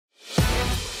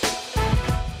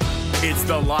It's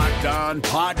the Locked On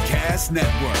Podcast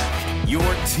Network, your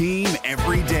team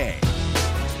every day.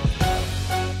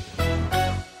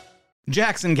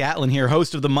 Jackson Gatlin here,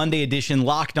 host of the Monday edition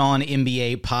Locked On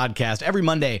NBA podcast. Every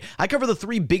Monday, I cover the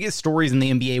three biggest stories in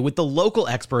the NBA with the local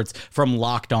experts from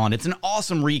Locked On. It's an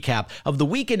awesome recap of the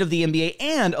weekend of the NBA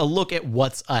and a look at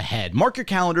what's ahead. Mark your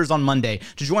calendars on Monday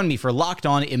to join me for Locked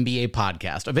On NBA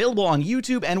podcast, available on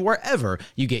YouTube and wherever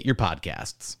you get your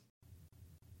podcasts.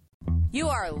 You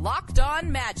are Locked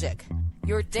On Magic,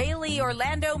 your daily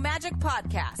Orlando Magic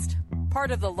podcast,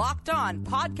 part of the Locked On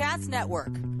Podcast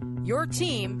Network, your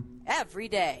team every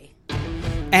day.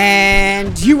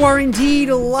 And you are indeed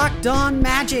Locked On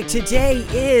Magic. Today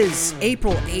is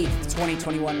April 8th,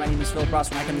 2021. My name is Philip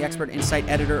Rossman. I'm the expert insight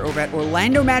editor over at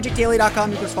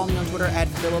OrlandoMagicDaily.com. You can follow me on Twitter at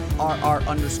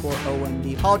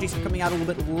PhilipRR_OMD. Apologies for coming out a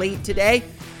little bit late today.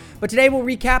 But today we'll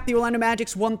recap the Orlando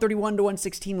Magic's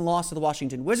 131-116 loss to the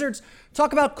Washington Wizards,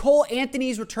 talk about Cole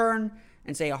Anthony's return,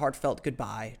 and say a heartfelt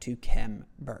goodbye to Khem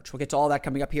Birch. We'll get to all that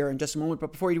coming up here in just a moment.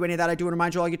 But before you do any of that, I do want to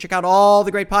remind you all you can check out all the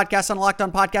great podcasts on the Locked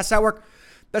On Podcast Network.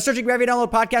 By searching wherever you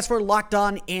download podcasts for Locked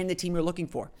On and the team you're looking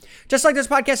for. Just like this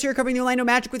podcast here covering the Orlando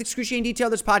Magic with excruciating detail,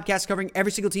 this podcast covering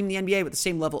every single team in the NBA with the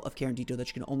same level of care and detail that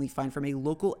you can only find from a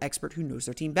local expert who knows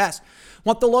their team best.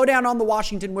 Want the lowdown on the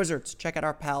Washington Wizards? Check out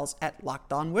our pals at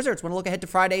Locked On Wizards. Want to look ahead to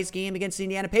Friday's game against the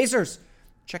Indiana Pacers?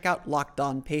 Check out Locked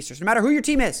On Pacers. No matter who your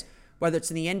team is, whether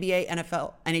it's in the NBA,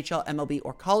 NFL, NHL, MLB,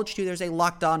 or college too, there's a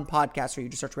Locked On podcast where you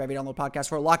just search wherever you download podcasts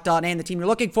for Locked On and the team you're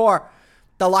looking for.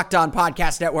 The Locked On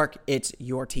Podcast Network. It's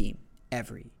your team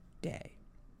every day.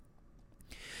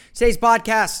 Today's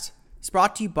podcast is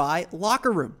brought to you by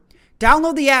Locker Room.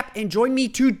 Download the app and join me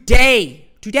today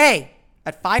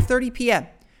at 5:30 p.m.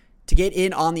 to get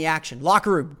in on the action.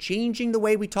 Locker Room, changing the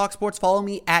way we talk sports. Follow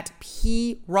me at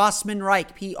P.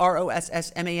 Rossman-Reich,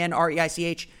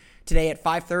 P-R-O-S-S-M-A-N-R-E-I-C-H, today at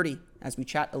 5:30 as we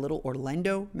chat a little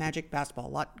Orlando Magic basketball. A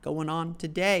lot going on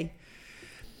today.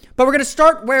 But we're going to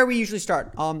start where we usually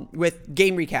start, with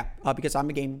game recap, because I'm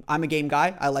a game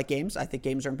guy. I like games. I think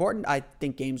games are important. I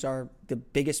think games are the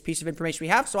biggest piece of information we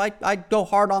have, so I go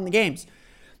hard on the games.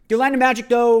 The Orlando Magic,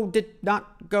 though, did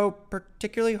not go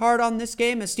particularly hard on this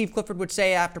game, as Steve Clifford would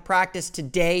say after practice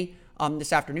today,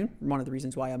 this afternoon. One of the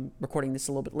reasons why I'm recording this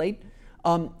a little bit late,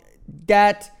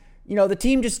 that the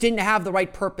team just didn't have the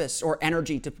right purpose or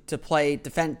energy to play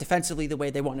defensively the way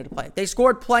they wanted to play. They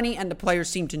scored plenty, and the players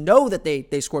seemed to know that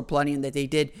they scored plenty and that they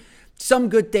did some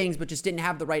good things, but just didn't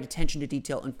have the right attention to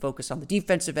detail and focus on the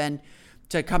defensive end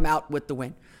to come out with the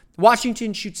win.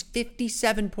 Washington shoots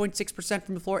 57.6%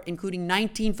 from the floor, including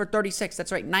 19 for 36.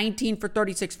 That's right, 19 for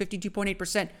 36,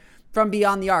 52.8% from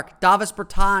beyond the arc. Davis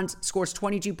Bertans scores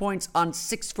 22 points on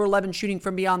 6 for 11 shooting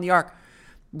from beyond the arc.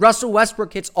 Russell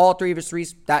Westbrook hits all 3 of his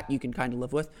threes. That you can kind of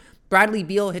live with. Bradley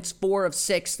Beal hits 4 of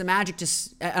 6. The Magic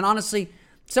and honestly,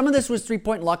 some of this was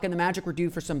 3-point luck, and the Magic were due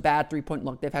for some bad 3-point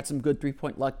luck. They've had some good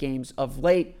 3-point luck games of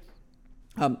late,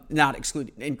 not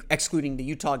excluding the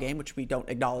Utah game, which we don't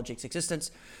acknowledge its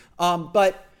existence.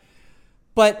 But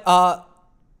the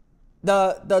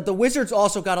Wizards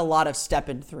also got a lot of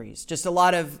step-in threes. Just a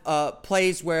lot of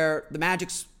plays where the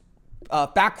Magic's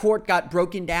backcourt got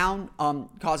broken down,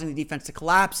 causing the defense to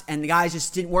collapse, and the guys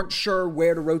just weren't sure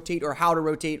where to rotate or how to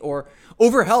rotate, or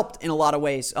overhelped in a lot of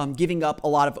ways, giving up a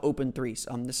lot of open threes.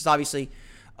 This is obviously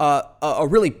a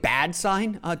really bad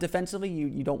sign defensively.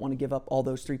 You don't want to give up all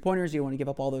those 3-pointers. You want to give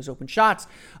up all those open shots.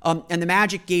 And the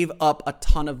Magic gave up a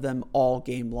ton of them all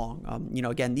game long.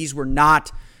 Again, these were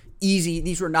not easy.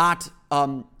 These were not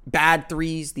bad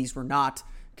threes. These were not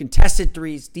contested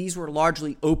threes. These were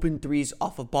largely open threes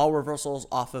off of ball reversals,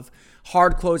 off of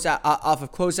hard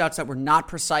closeouts that were not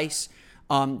precise.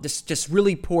 Just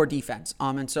really poor defense.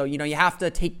 And so, you have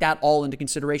to take that all into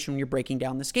consideration when you're breaking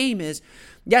down this game.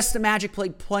 Yes, the Magic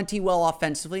played plenty well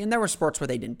offensively, and there were spurts where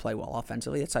they didn't play well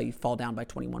offensively. That's how you fall down by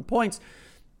 21 points.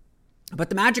 But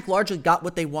the Magic largely got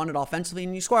what they wanted offensively,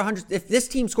 and you score 100. If this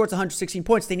team scores 116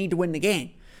 points, they need to win the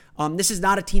game. This is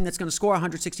not a team that's going to score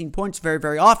 116 points very,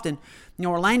 very often.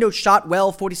 Orlando shot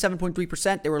well,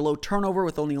 47.3%. They were low turnover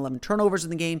with only 11 turnovers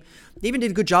in the game. They even did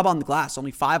a good job on the glass.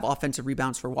 Only 5 offensive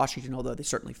rebounds for Washington, although they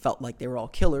certainly felt like they were all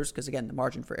killers because, again, the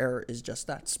margin for error is just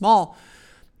that small.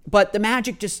 But the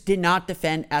Magic just did not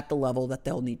defend at the level that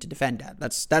they'll need to defend at.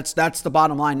 That's the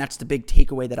bottom line. That's the big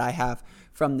takeaway that I have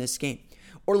from this game.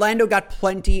 Orlando got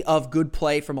plenty of good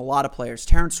play from a lot of players.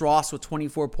 Terrence Ross with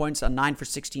 24 points on 9 for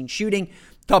 16 shooting.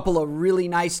 Couple of really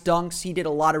nice dunks. He did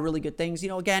a lot of really good things.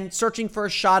 Again, searching for a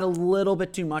shot a little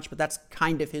bit too much, but that's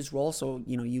kind of his role. So,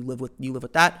 you live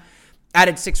with that.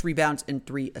 added 6 rebounds and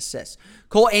 3 assists.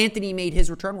 Cole Anthony made his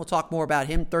return. We'll talk more about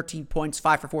him. 13 points,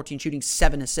 5 for 14 shooting,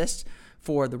 7 assists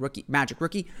for the Magic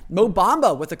rookie. Mo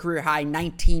Bamba with a career high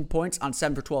 19 points on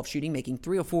 7 for 12 shooting, making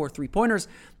 3 of 4 3-pointers,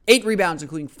 8 rebounds,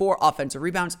 including 4 offensive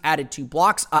rebounds, added 2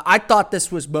 blocks. I thought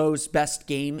this was Mo's best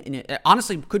game, and it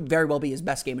honestly could very well be his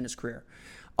best game in his career.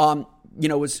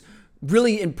 It was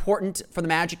really important for the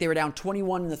Magic. They were down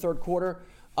 21 in the third quarter.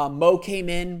 Mo came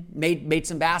in, made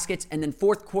some baskets, and then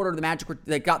fourth quarter, the Magic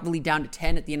they got the lead down to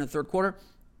 10 at the end of the third quarter.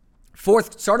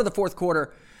 Start of the fourth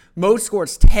quarter, Mo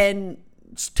scores 10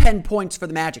 points for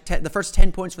the Magic. The first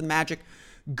 10 points for the Magic.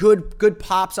 Good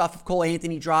pops off of Cole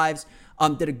Anthony drives.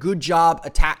 Did a good job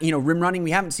rim running.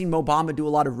 We haven't seen Mo Bamba do a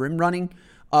lot of rim running.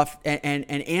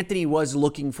 And Anthony was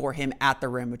looking for him at the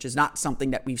rim, which is not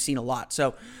something that we've seen a lot.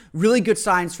 So really good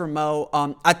signs from Mo.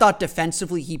 I thought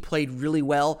defensively he played really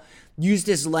well. Used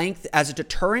his length as a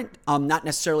deterrent, not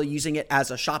necessarily using it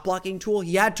as a shot blocking tool.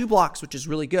 He had 2 blocks, which is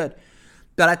really good.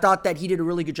 But I thought that he did a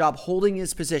really good job holding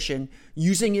his position,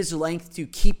 using his length to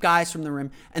keep guys from the rim,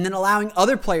 and then allowing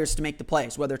other players to make the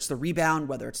plays, whether it's the rebound,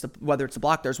 whether it's the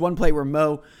block. There's one play where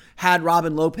Mo had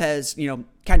Robin Lopez,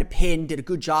 kind of pinned, did a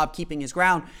good job keeping his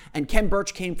ground, and Ken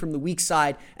Burch came from the weak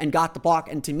side and got the block.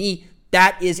 And to me,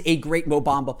 that is a great Mo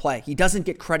Bamba play. He doesn't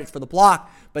get credit for the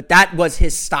block, but that was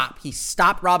his stop. He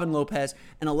stopped Robin Lopez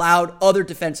and allowed other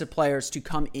defensive players to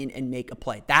come in and make a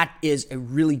play. That is a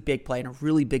really big play and a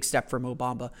really big step for Mo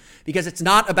Bamba, because it's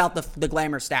not about the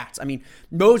glamour stats. I mean,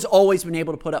 Mo's always been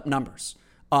able to put up numbers.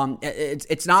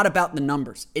 It's not about the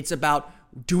numbers. It's about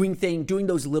doing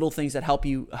those little things that help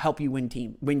you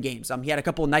win games. He had a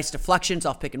couple of nice deflections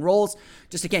off pick and rolls.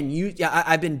 Just again,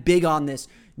 I've been big on this.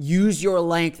 Use your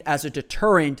length as a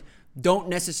deterrent. You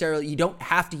don't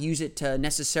have to use it to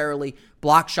necessarily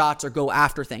block shots or go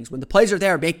after things. When the plays are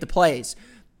there, make the plays,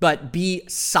 but be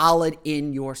solid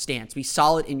in your stance. Be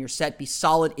solid in your set. Be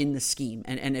solid in the scheme.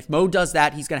 And if Mo does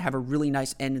that, he's going to have a really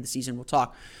nice end of the season. We'll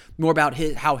talk more about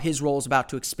how his role is about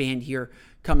to expand here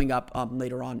coming up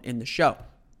later on in the show.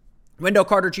 Wendell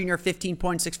Carter Jr., 15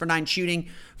 points, 6 for 9 shooting,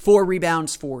 4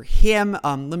 rebounds for him.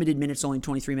 Limited minutes, only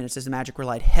 23 minutes, as the Magic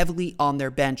relied heavily on their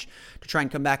bench to try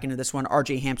and come back into this one.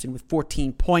 RJ Hampton with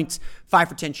 14 points, 5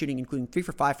 for 10 shooting, including 3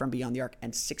 for 5 from beyond the arc,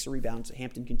 and 6 rebounds.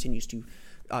 Hampton continues to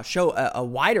show a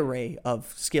wide array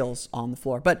of skills on the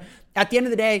floor. But at the end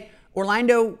of the day,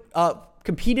 Orlando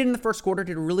competed in the first quarter,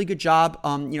 did a really good job.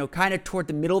 Kind of toward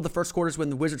the middle of the first quarter is when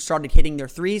the Wizards started hitting their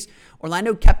threes.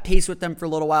 Orlando kept pace with them for a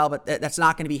little while, but that's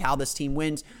not going to be how this team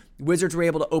wins. The Wizards were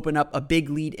able to open up a big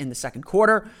lead in the second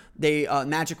quarter.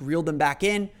 Magic reeled them back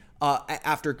in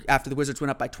after the Wizards went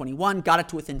up by 21, got it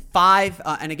to within 5.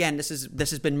 And again, this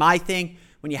has been my thing.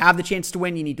 When you have the chance to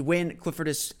win, you need to win. Clifford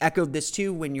has echoed this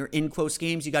too. When you're in close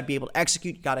games, you got to be able to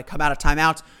execute. You got to come out of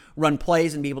timeouts, run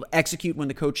plays, and be able to execute when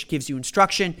the coach gives you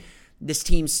instruction. This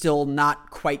team's still not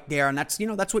quite there, and that's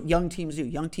what young teams do.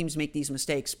 Young teams make these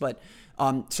mistakes, but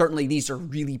certainly these are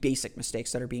really basic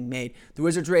mistakes that are being made. The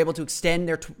Wizards were able to extend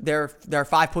their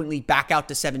 5-point lead back out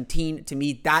to 17. To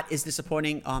me, that is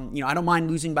disappointing. I don't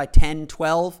mind losing by 10,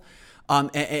 12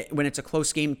 when it's a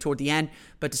close game toward the end,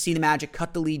 but to see the Magic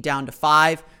cut the lead down to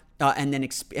 5 and then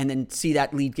see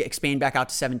that lead expand back out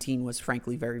to 17 was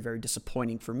frankly very, very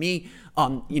disappointing for me.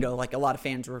 Like a lot of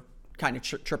fans were kind of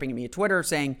chirping at me at Twitter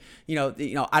saying,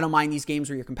 I don't mind these games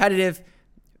where you're competitive.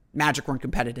 Magic weren't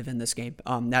competitive in this game.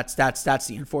 That's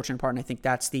the unfortunate part, and I think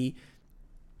that's the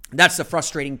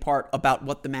frustrating part about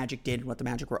what the Magic did and what the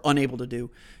Magic were unable to do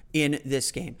in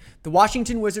this game. The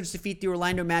Washington Wizards defeat the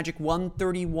Orlando Magic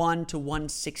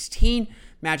 131-116.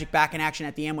 Magic back in action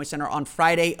at the Amway Center on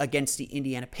Friday against the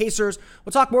Indiana Pacers.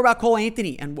 We'll talk more about Cole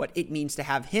Anthony and what it means to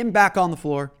have him back on the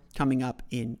floor coming up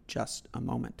in just a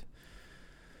moment.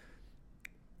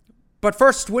 But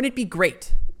first, wouldn't it be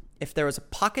great if there was a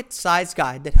pocket-sized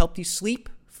guide that helped you sleep,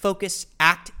 focus,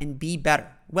 act, and be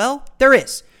better? Well, there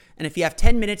is. And if you have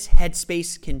 10 minutes,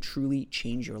 Headspace can truly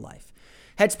change your life.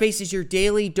 Headspace is your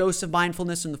daily dose of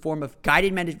mindfulness in the form of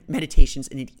guided meditations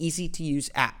in an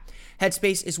easy-to-use app.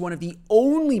 Headspace is one of the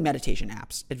only meditation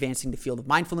apps advancing the field of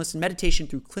mindfulness and meditation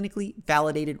through clinically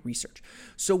validated research.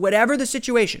 So whatever the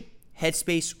situation,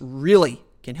 Headspace really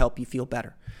can help you feel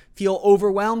better. Feel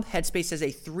overwhelmed? Headspace has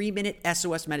a 3-minute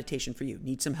SOS meditation for you.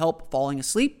 Need some help falling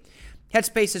asleep?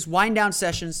 Headspace has wind-down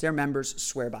sessions their members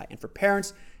swear by. And for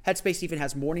parents, Headspace even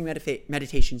has morning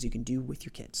meditations you can do with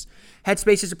your kids.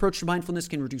 Headspace's approach to mindfulness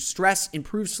can reduce stress,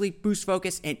 improve sleep, boost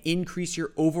focus, and increase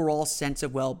your overall sense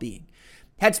of well-being.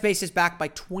 Headspace is backed by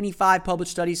 25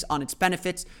 published studies on its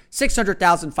benefits,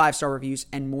 600,000 5-star reviews,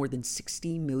 and more than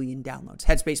 60 million downloads.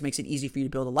 Headspace makes it easy for you to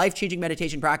build a life-changing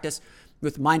meditation practice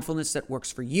with mindfulness that works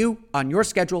for you on your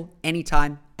schedule,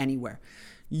 anytime, anywhere.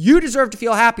 You deserve to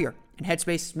feel happier, and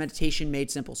Headspace is meditation made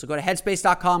simple. So go to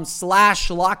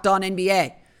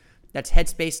headspace.com/LockedOnNBA. That's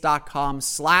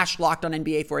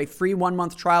headspace.com/LockedOnNBA for a free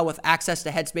 1-month trial with access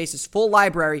to Headspace's full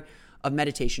library of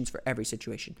meditations for every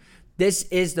situation. This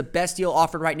is the best deal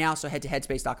offered right now, so head to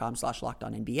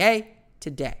headspace.com/LockedOnNBA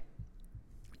today.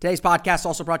 Today's podcast is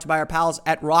also brought to you by our pals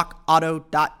at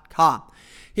rockauto.com.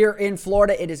 Here in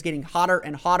Florida, it is getting hotter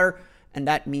and hotter, and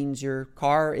that means your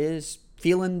car is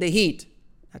feeling the heat.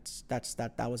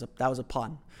 That was a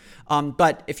pun.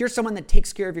 But if you're someone that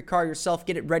takes care of your car yourself,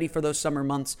 get it ready for those summer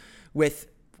months with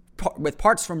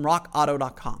parts from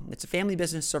rockauto.com. It's a family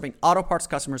business serving auto parts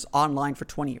customers online for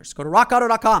 20 years. Go to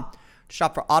rockauto.com to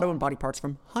shop for auto and body parts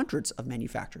from hundreds of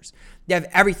manufacturers. They have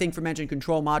everything from engine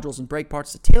control modules and brake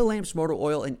parts to tail lamps, motor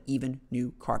oil, and even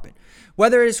new carpet.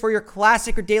 Whether it is for your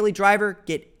classic or daily driver,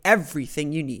 get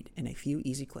everything you need in a few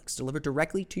easy clicks delivered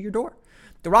directly to your door.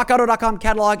 The rockauto.com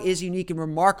catalog is unique and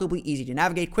remarkably easy to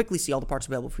navigate. Quickly see all the parts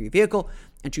available for your vehicle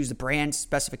and choose the brands,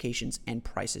 specifications, and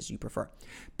prices you prefer.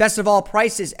 Best of all,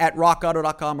 prices at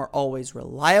rockauto.com are always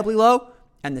reliably low,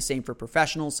 and the same for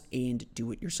professionals and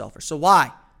do-it-yourselfers. So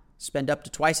why spend up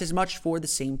to twice as much for the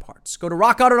same parts? Go to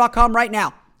rockauto.com right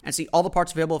now and see all the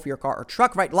parts available for your car or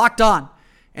truck. Right, Locked On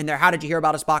in their How Did You Hear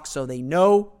About Us box so they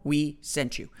know we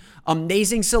sent you.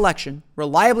 Amazing selection,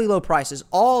 reliably low prices,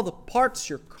 all the parts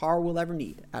your car will ever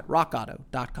need at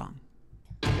rockauto.com.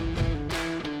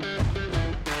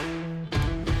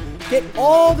 Get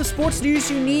all the sports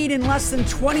news you need in less than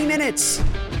 20 minutes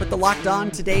with the Locked On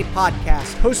Today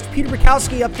podcast. Host Peter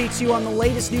Bukowski updates you on the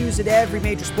latest news at every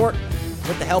major sport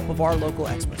with the help of our local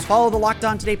experts. Follow the Locked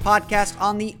On Today podcast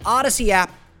on the Odyssey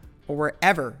app or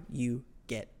wherever you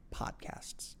get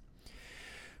podcasts.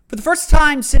 For the first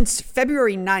time since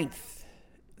February 9th,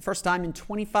 first time in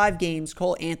 25 games,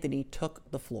 Cole Anthony took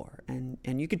the floor. And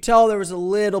you could tell there was a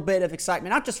little bit of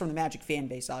excitement, not just from the Magic fan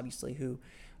base, obviously, who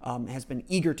has been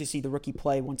eager to see the rookie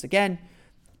play once again,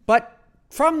 but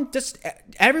from just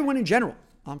everyone in general,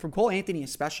 from Cole Anthony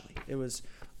especially. It was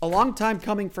a long time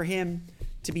coming for him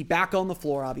to be back on the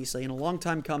floor, obviously, and a long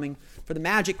time coming for the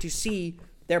Magic to see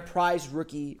their prized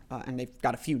rookie, and they've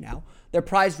got a few now, their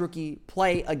prized rookie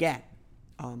play again.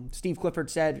 Steve Clifford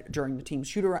said during the team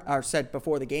said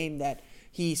before the game that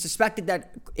he suspected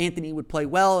that Anthony would play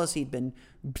well as he'd been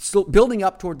building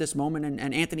up toward this moment.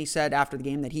 And Anthony said after the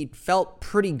game that he felt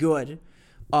pretty good.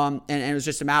 And it was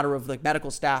just a matter of the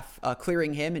medical staff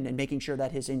clearing him and making sure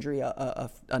that his injury, a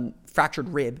fractured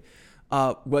rib,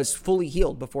 was fully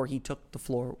healed before he took the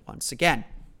floor once again.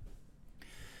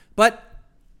 But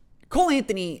Cole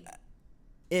Anthony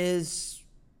is,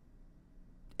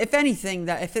 if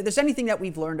there's anything that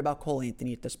we've learned about Cole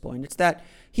Anthony at this point, it's that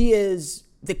he is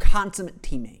the consummate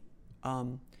teammate.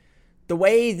 The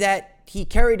way that he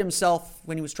carried himself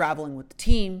when he was traveling with the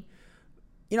team,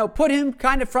 put him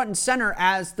kind of front and center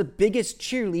as the biggest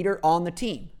cheerleader on the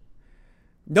team.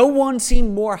 No one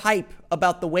seemed more hype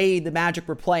about the way the Magic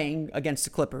were playing against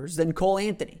the Clippers than Cole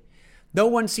Anthony. No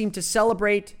one seemed to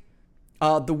celebrate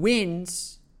the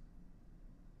wins.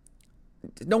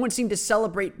 No one seemed to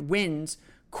celebrate wins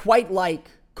quite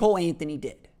like Cole Anthony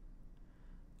did.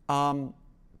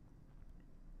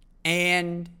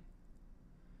 And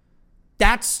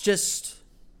that's just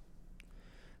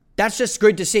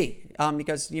good to see.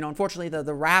 Because, unfortunately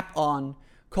the rap on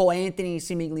Cole Anthony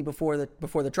seemingly before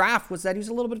the draft was that he was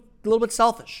a little bit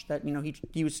selfish, that,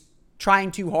 he was trying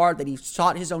too hard, that he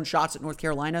sought his own shots at North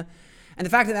Carolina. And the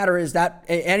fact of the matter is that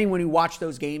anyone who watched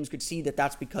those games could see that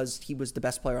that's because he was the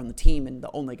best player on the team and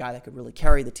the only guy that could really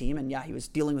carry the team. And yeah, he was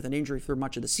dealing with an injury through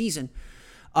much of the season.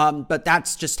 But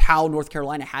that's just how North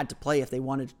Carolina had to play if they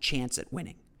wanted a chance at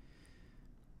winning.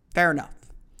 Fair enough.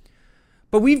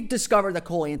 But we've discovered that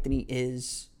Cole Anthony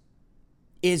is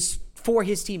for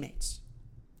his teammates.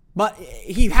 But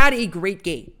he had a great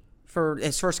game for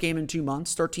his first game in 2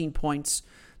 months, 13 points,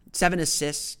 7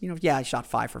 assists. He shot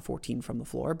 5 for 14 from the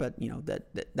floor, but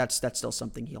that's still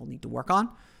something he'll need to work on.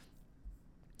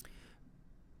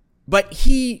 But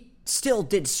he still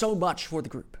did so much for the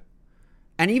group.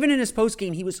 And even in his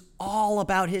postgame, he was all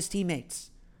about his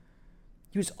teammates.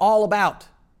 He was all about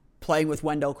playing with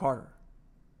Wendell Carter.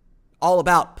 All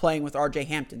about playing with R.J.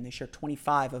 Hampton. They shared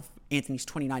 25 of Anthony's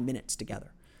 29 minutes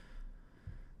together.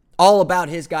 All about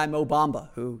his guy Mo Bamba,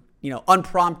 who,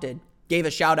 unprompted, gave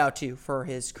a shout out to for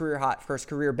his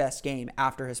career best game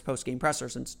after his post-game presser,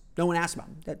 since no one asked about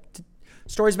him. That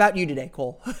story's about you today,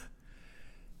 Cole.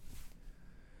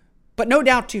 But no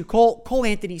doubt, too, Cole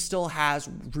Anthony still has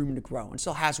room to grow and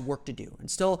still has work to do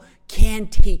and still can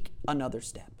take another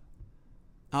step.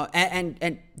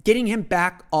 And getting him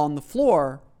back on the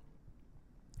floor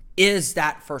is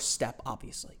that first step,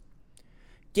 obviously.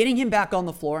 Getting him back on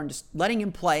the floor and just letting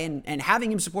him play and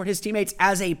having him support his teammates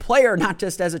as a player, not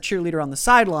just as a cheerleader on the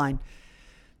sideline,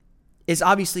 is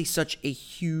obviously such a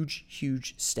huge,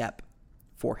 huge step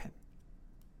for him.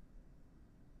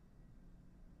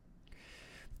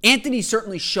 Anthony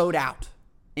certainly showed out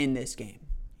in this game.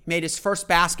 He made his first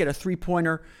basket, a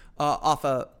three-pointer off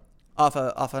a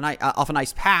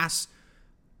nice pass.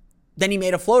 Then he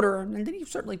made a floater, and then he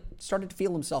certainly started to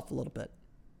feel himself a little bit.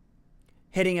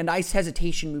 Hitting a nice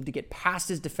hesitation move to get past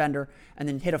his defender and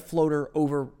then hit a floater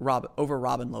over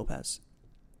Robin Lopez.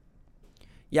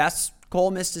 Yes,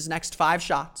 Cole missed his next 5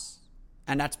 shots,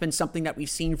 and that's been something that we've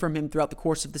seen from him throughout the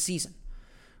course of the season,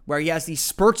 where he has these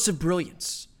spurts of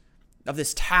brilliance, of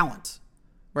this talent,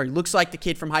 where he looks like the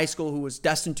kid from high school who was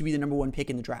destined to be the number 1 pick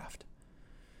in the draft.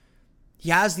 He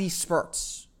has these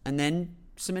spurts, and then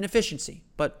some inefficiency,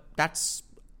 but that's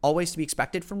always to be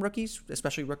expected from rookies,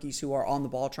 especially rookies who are on the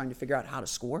ball trying to figure out how to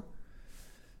score.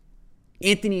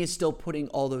 Anthony is still putting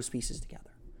all those pieces together.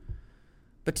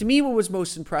 But to me, what was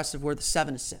most impressive were the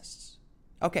 7 assists.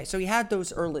 Okay, so he had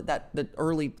those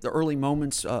early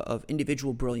moments of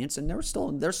individual brilliance, and there's still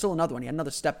another one. He had another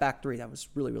step back 3 that was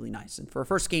really, really nice. And for a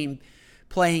first game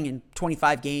playing in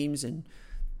 25 games and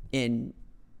in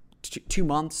 2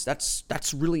 months,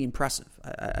 that's really impressive.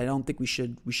 I don't think we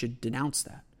should denounce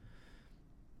that.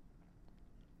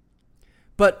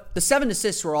 But the 7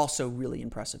 assists were also really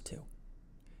impressive too.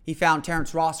 He found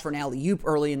Terrence Ross for an alley-oop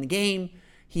early in the game.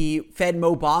 He fed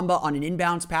Mo Bamba on an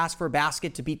inbounds pass for a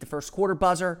basket to beat the first quarter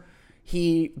buzzer.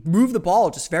 He moved the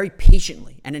ball just very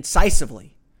patiently and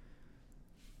incisively,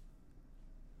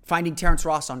 finding Terrence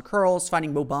Ross on curls,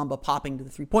 finding Mo Bamba popping to the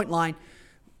three-point line.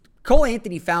 Cole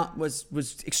Anthony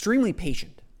was extremely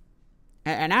patient.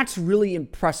 And that's really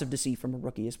impressive to see from a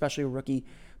rookie, especially a rookie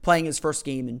playing his first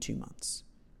game in 2 months.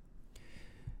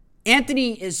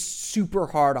 Anthony is super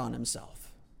hard on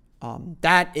himself.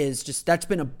 That's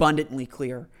been abundantly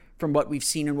clear from what we've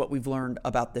seen and what we've learned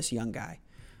about this young guy.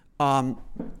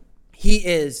 He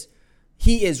is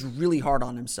really hard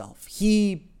on himself.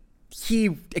 He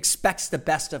expects the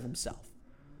best of himself.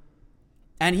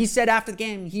 And he said after the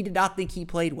game, he did not think he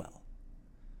played well.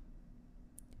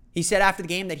 He said after the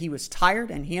game that he was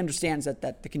tired, and he understands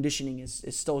that the conditioning is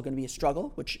still going to be a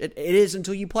struggle, which it is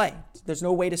until you play. There's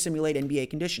no way to simulate NBA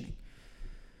conditioning.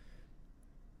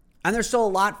 And there's still a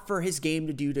lot for his game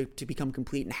to do to become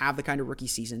complete and have the kind of rookie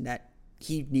season that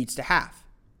he needs to have.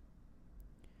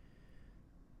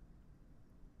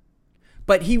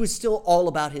 But he was still all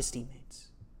about his teammates.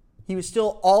 He was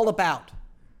still all about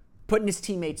putting his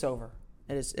teammates over.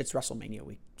 It's WrestleMania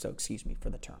week, so excuse me for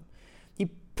the term.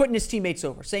 He putting his teammates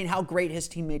over, saying how great his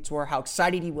teammates were, how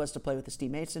excited he was to play with his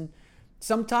teammates, and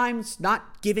sometimes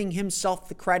not giving himself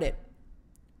the credit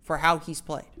for how he's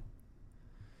played.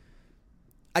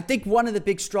 I think one of the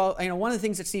big one of the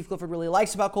things that Steve Clifford really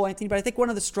likes about Cole Anthony, but I think one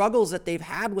of the struggles that they've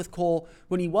had with Cole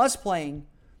when he was playing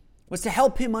was to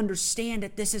help him understand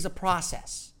that this is a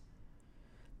process.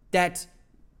 That,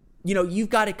 you've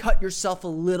got to cut yourself a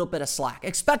little bit of slack.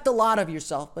 Expect a lot of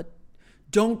yourself, but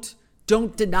don't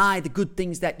deny the good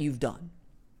things that you've done.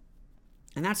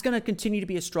 And that's going to continue to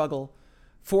be a struggle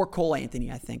for Cole Anthony,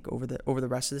 I think, over the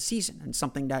rest of the season, and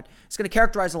something that is going to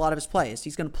characterize a lot of his plays.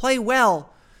 He's going to play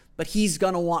well, but he's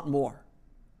going to want more.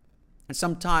 And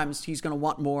sometimes he's going to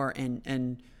want more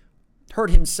and hurt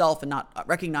himself and not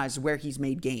recognize where he's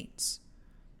made gains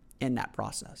in that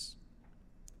process.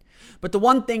 But the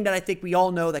one thing that I think we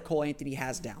all know that Cole Anthony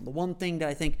has down, the one thing that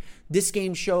I think this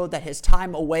game showed that his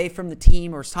time away from the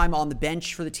team or his time on the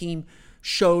bench for the team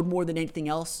showed more than anything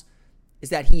else, is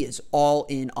that he is all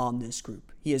in on this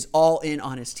group. He is all in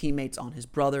on his teammates, on his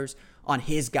brothers, on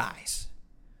his guys.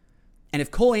 And if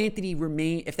Cole Anthony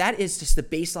if that is just the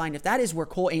baseline, if that is where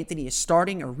Cole Anthony is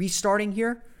starting or restarting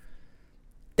here,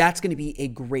 that's going to be a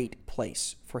great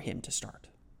place for him to start.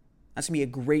 That's going to be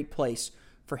a great place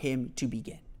for him to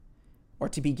begin, or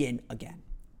to begin again.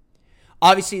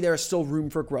 Obviously, there is still room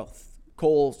for growth.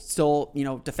 Cole still,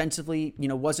 defensively,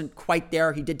 wasn't quite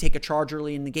there. He did take a charge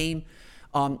early in the game.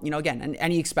 Again,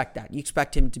 and you expect that. You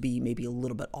expect him to be maybe a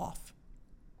little bit off.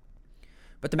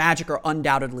 But the Magic are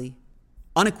undoubtedly,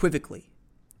 unequivocally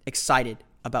excited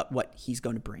about what he's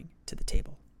going to bring to the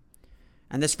table.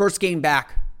 And this first game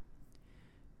back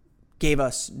gave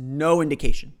us no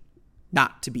indication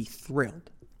not to be thrilled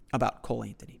about Cole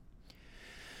Anthony.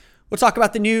 We'll talk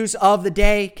about the news of the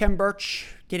day. Khem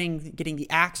Birch getting the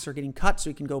axe or getting cut so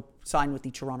he can go sign with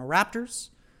the Toronto Raptors.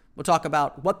 We'll talk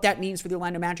about what that means for the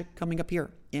Orlando Magic coming up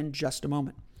here in just a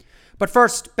moment. But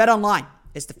first, BetOnline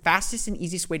is the fastest and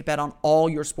easiest way to bet on all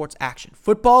your sports action.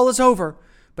 Football is over,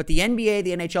 but the NBA,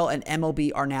 the NHL, and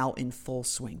MLB are now in full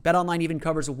swing. BetOnline even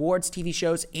covers awards, TV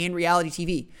shows, and reality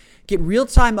TV. Get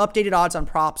real-time updated odds on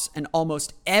props and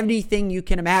almost anything you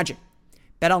can imagine.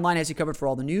 BetOnline has you covered for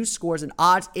all the news, scores, and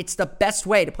odds. It's the best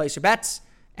way to place your bets,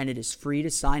 and it is free to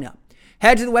sign up.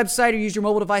 Head to the website or use your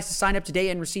mobile device to sign up today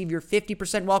and receive your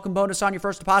 50% welcome bonus on your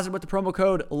first deposit with the promo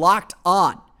code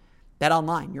LOCKEDON.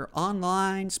 BetOnline, your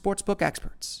online sportsbook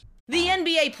experts. The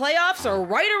NBA playoffs are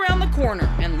right around the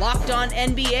corner, and Locked On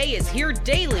NBA is here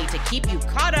daily to keep you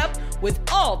caught up with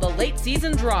all the late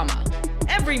season drama.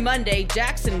 Every Monday,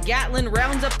 Jackson Gatlin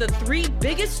rounds up the 3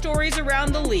 biggest stories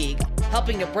around the league,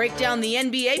 helping to break down the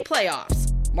NBA playoffs.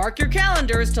 Mark your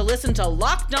calendars to listen to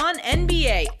Locked On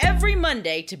NBA every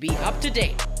Monday to be up to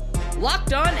date.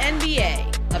 Locked On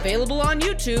NBA, available on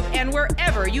YouTube and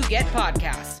wherever you get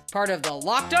podcasts. Part of the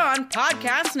Locked On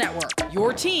Podcast Network,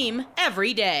 your team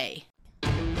every day.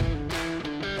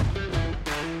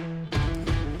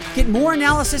 Get more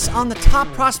analysis on the top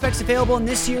prospects available in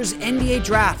this year's NBA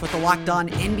Draft with the Locked On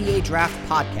NBA Draft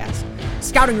Podcast.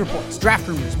 Scouting reports, draft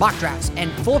rumors, mock drafts,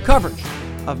 and full coverage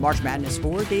of March Madness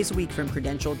 4 days a week from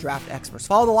credentialed draft experts.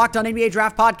 Follow the Locked On NBA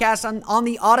Draft Podcast on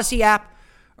the Odyssey app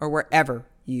or wherever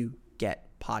you get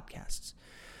podcasts.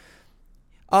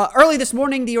 Early this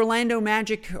morning, the Orlando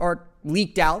Magic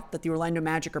leaked out that the Orlando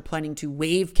Magic are planning to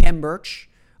waive Khem Birch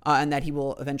and that he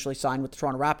will eventually sign with the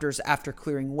Toronto Raptors after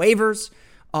clearing waivers,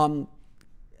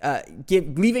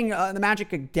 leaving the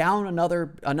Magic down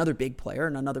another big player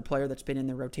and another player that's been in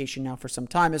the rotation now for some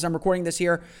time. As I'm recording this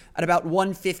here at about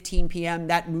 1:15 p.m.,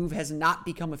 that move has not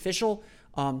become official.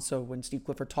 So when Steve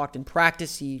Clifford talked in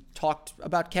practice, he talked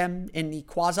about Khem in the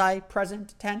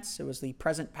quasi-present tense. It was the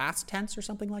present past tense or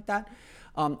something like that.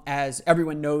 As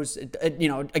everyone knows,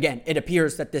 again, it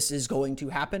appears that this is going to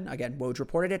happen. Again, Woj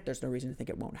reported it. There's no reason to think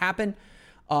it won't happen.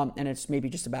 And it's maybe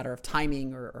just a matter of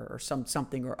timing or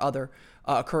something or other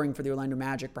occurring for the Orlando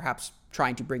Magic, perhaps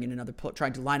trying to bring in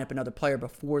trying to line up another player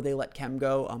before they let Khem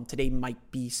go. Today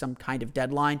might be some kind of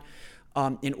deadline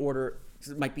before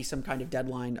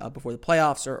the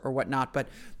playoffs or whatnot. But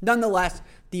nonetheless,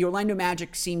 the Orlando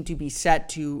Magic seem to be set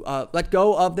to let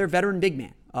go of their veteran big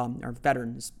man. Or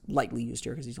veteran is lightly used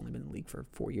here because he's only been in the league for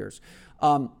 4 years.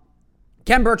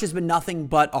 Khem Birch has been nothing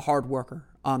but a hard worker.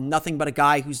 Nothing but a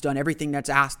guy who's done everything that's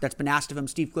been asked of him.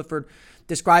 Steve Clifford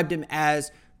described him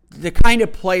as the kind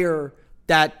of player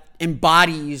that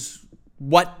embodies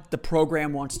what the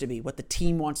program wants to be, what the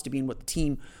team wants to be, and what the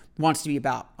team wants to be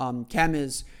about. Khem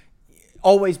has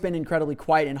always been incredibly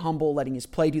quiet and humble, letting his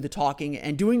play do the talking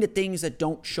and doing the things that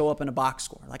don't show up in a box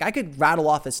score. Like, I could rattle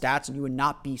off his stats and you would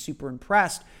not be super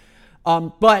impressed.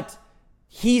 But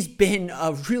he's been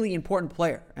a really important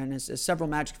player. And as several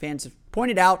Magic fans have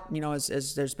pointed out,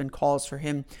 as there's been calls for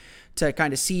him to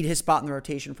kind of cede his spot in the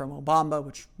rotation from Obamba,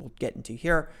 which we'll get into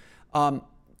here.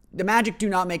 The Magic do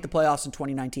not make the playoffs in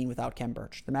 2019 without Khem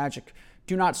Birch. The Magic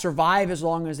do not survive as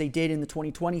long as they did in the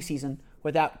 2020 season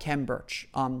without Khem Birch.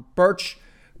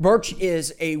 Birch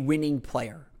is a winning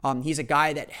player. He's a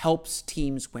guy that helps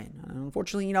teams win.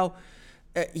 Unfortunately,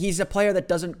 he's a player that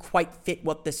doesn't quite fit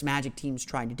what this Magic team's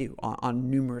trying to do on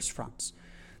numerous fronts.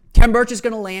 Khem Birch is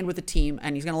going to land with the team,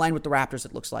 and he's going to land with the Raptors,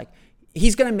 it looks like.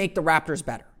 He's going to make the Raptors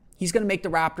better. He's going to make the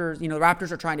Raptors, the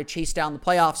Raptors are trying to chase down the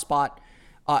playoff spot,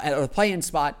 or the play-in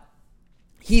spot.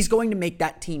 He's going to make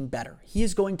that team better. He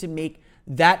is going to make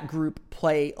that group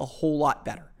play a whole lot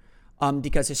better.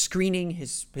 Because his screening,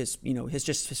 his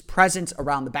presence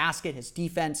around the basket, his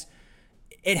defense,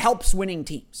 it helps winning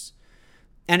teams.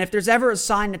 And if there's ever a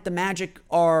sign that the Magic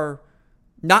are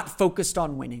not focused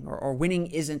on winning or winning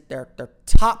isn't their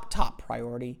top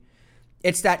priority,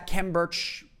 it's that Khem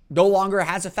Birch no longer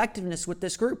has effectiveness with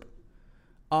this group.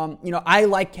 I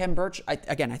like Khem Birch. I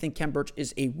think Khem Birch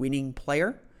is a winning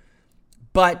player,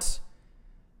 but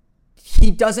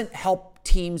he doesn't help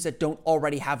teams that don't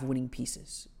already have winning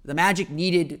pieces. The Magic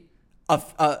needed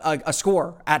a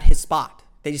scorer at his spot.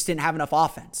 They just didn't have enough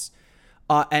offense.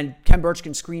 And Khem Birch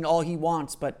can screen all he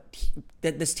wants, but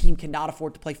this team cannot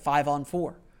afford to play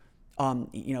 5-on-4.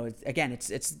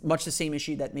 It's much the same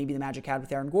issue that maybe the Magic had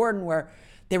with Aaron Gordon, where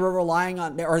they were relying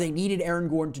on, or they needed Aaron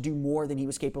Gordon to do more than he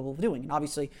was capable of doing. And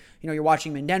obviously, you're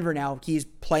watching him in Denver now. He's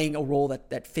playing a role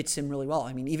that fits him really well.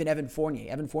 I mean, even Evan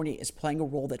Fournier is playing a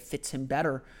role that fits him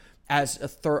better as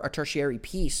a tertiary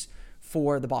piece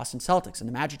for the Boston Celtics. And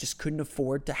the Magic just couldn't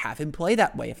afford to have him play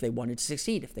that way if they wanted to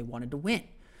succeed, if they wanted to win.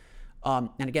 And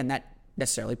again, that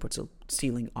necessarily puts a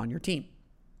ceiling on your team.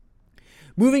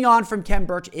 Moving on from Khem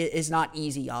Birch is not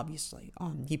easy, obviously.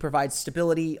 He provides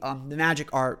stability. The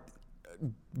Magic are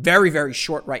very, very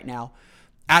short right now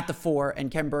at the 4,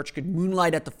 and Khem Birch could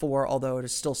moonlight at the 4, although it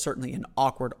is still certainly an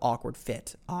awkward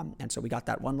fit. And so we got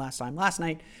that one last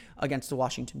night against the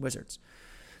Washington Wizards.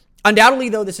 Undoubtedly,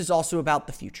 though, this is also about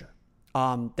the future.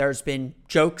 There's been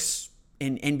jokes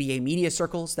in NBA media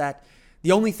circles that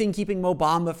the only thing keeping Mo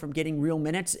Bamba from getting real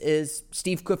minutes is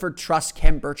Steve Clifford trusts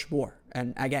Khem Birch more.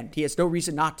 And again, he has no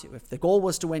reason not to. If the goal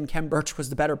was to win, Khem Birch was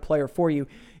the better player for you,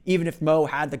 even if Mo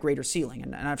had the greater ceiling.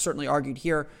 And I've certainly argued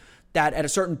here that at a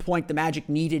certain point, the Magic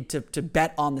needed to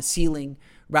bet on the ceiling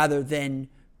rather than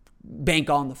bank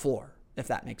on the floor, if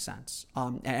that makes sense.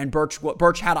 And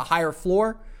Birch had a higher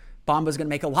floor. Bamba's going to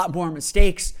make a lot more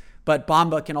mistakes, but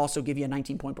Bamba can also give you a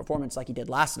 19-point performance like he did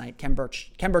last night. Khem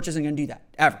Birch isn't going to do that,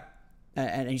 ever.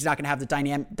 And he's not going to have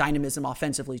the dynamism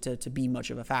offensively to be much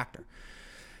of a factor.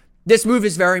 This move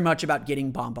is very much about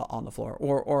getting Bamba on the floor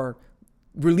or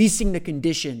releasing the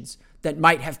conditions that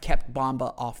might have kept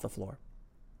Bamba off the floor.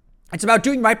 It's about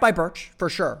doing right by Birch, for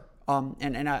sure.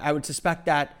 And I would suspect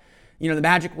that, the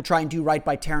Magic will try and do right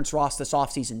by Terrence Ross this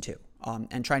offseason too,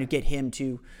 and trying to get him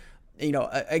to,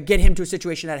 get him to a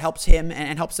situation that helps him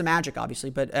and helps the Magic, obviously.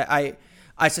 But I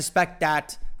suspect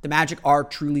that the Magic are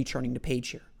truly turning the page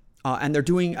here. And they're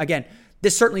doing, again,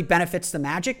 this certainly benefits the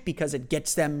Magic because it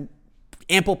gets them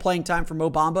ample playing time for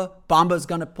Mo Bamba. Bamba's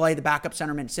going to play the backup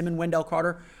center minutes. Him and Wendell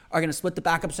Carter are going to split the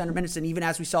backup center minutes. And even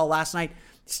as we saw last night,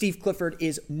 Steve Clifford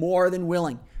is more than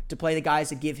willing to play the guys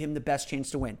that give him the best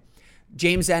chance to win.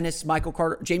 James Ennis and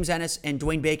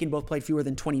Dwayne Bacon both played fewer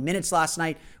than 20 minutes last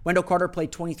night. Wendell Carter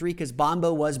played 23 because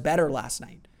Bamba was better last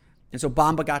night. And so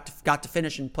Bamba got to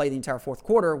finish and play the entire fourth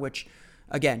quarter, which,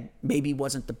 again, maybe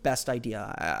wasn't the best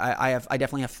idea. I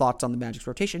definitely have thoughts on the Magic's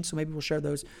rotation, so maybe we'll share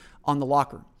those on the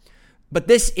locker room. But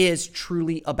this is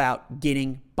truly about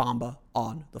getting Bamba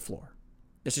on the floor.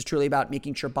 This is truly about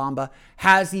making sure Bamba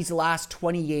has these last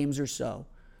 20 games or so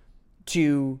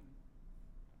to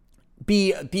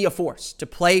be a force, to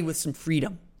play with some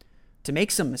freedom, to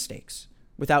make some mistakes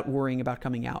without worrying about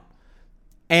coming out,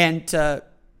 and to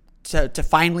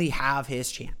finally have his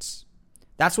chance.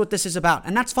 That's what this is about,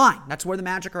 and that's fine. That's where the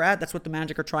Magic are at. That's what the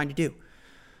Magic are trying to do.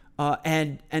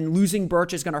 And losing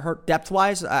Birch is going to hurt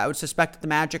depth-wise. I would suspect that the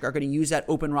Magic are going to use that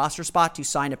open roster spot to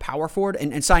sign a power forward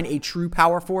and sign a true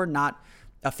power forward, not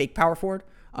a fake power forward,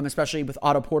 especially with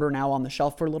Otto Porter now on the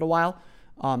shelf for a little while.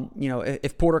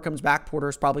 If Porter comes back, Porter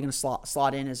is probably going to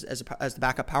slot in as the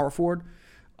backup power forward.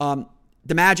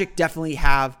 The Magic definitely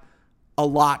have a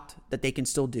lot that they can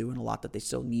still do and a lot that they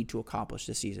still need to accomplish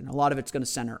this season. A lot of it's going to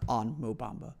center on Mo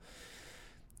Bamba.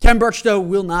 Khem Birch, though,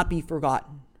 will not be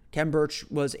forgotten. Khem Birch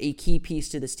was a key piece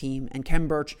to this team, and Khem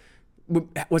Birch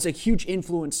was a huge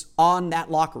influence on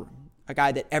that locker room. A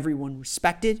guy that everyone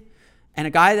respected, and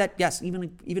a guy that, yes,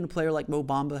 even a player like Mo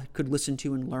Bamba could listen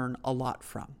to and learn a lot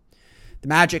from. The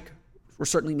Magic were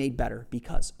certainly made better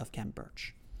because of Khem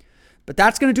Birch. But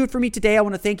that's going to do it for me today. I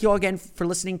want to thank you all again for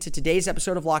listening to today's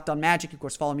episode of Locked On Magic. Of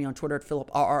course, follow me on Twitter at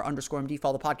PhilipRR_MD.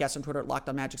 Follow the podcast on Twitter at Locked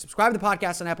On Magic. Subscribe to the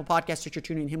podcast on Apple Podcasts, Stitcher,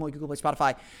 TuneIn, Himalaya, Google Play,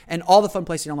 Spotify, and all the fun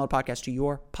places to download podcasts to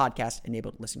your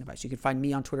podcast-enabled listening device. You can find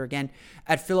me on Twitter again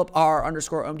at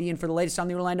PhilipRR_MD. And for the latest on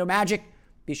the Orlando Magic,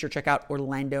 be sure to check out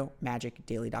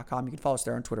OrlandoMagicDaily.com. You can follow us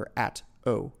there on Twitter at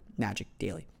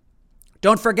OMagicDaily.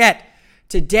 Don't forget,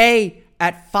 today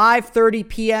at 5:30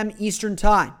 p.m. Eastern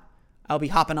Time, I'll be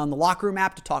hopping on the Locker Room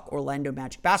app to talk Orlando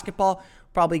Magic basketball.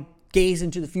 Probably gaze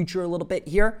into the future a little bit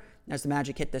here. As the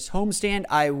Magic hit this homestand,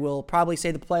 I will probably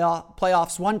say the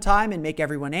playoffs one time and make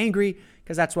everyone angry,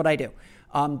 because that's what I do.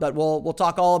 But we'll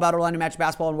talk all about Orlando Magic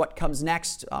basketball and what comes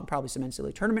next. Probably some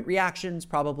NCAA tournament reactions.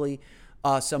 Probably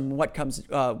some what comes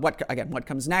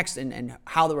next and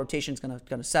how the rotation is going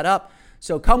to set up.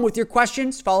 So come with your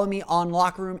questions. Follow me on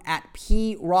Locker Room at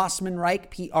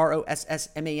PRossmanReich,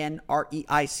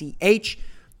 PRossmanReich,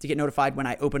 to get notified when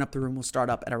I open up the room. We'll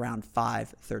start up at around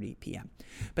 5:30 p.m.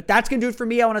 But that's going to do it for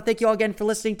me. I want to thank you all again for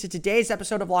listening to today's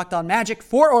episode of Locked On Magic.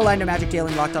 For Orlando Magic Daily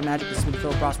and Locked On Magic, this has been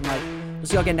Philip Rossman-Reich. We'll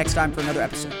see you all again next time for another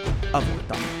episode of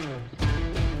Locked On Magic.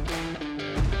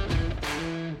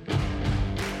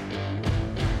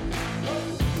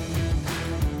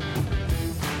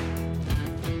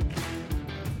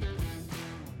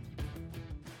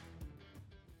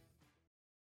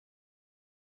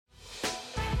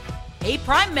 Hey,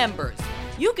 Prime members,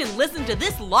 you can listen to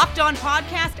this Locked On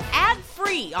podcast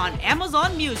ad-free on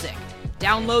Amazon Music.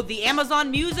 Download the Amazon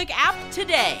Music app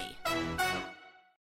today.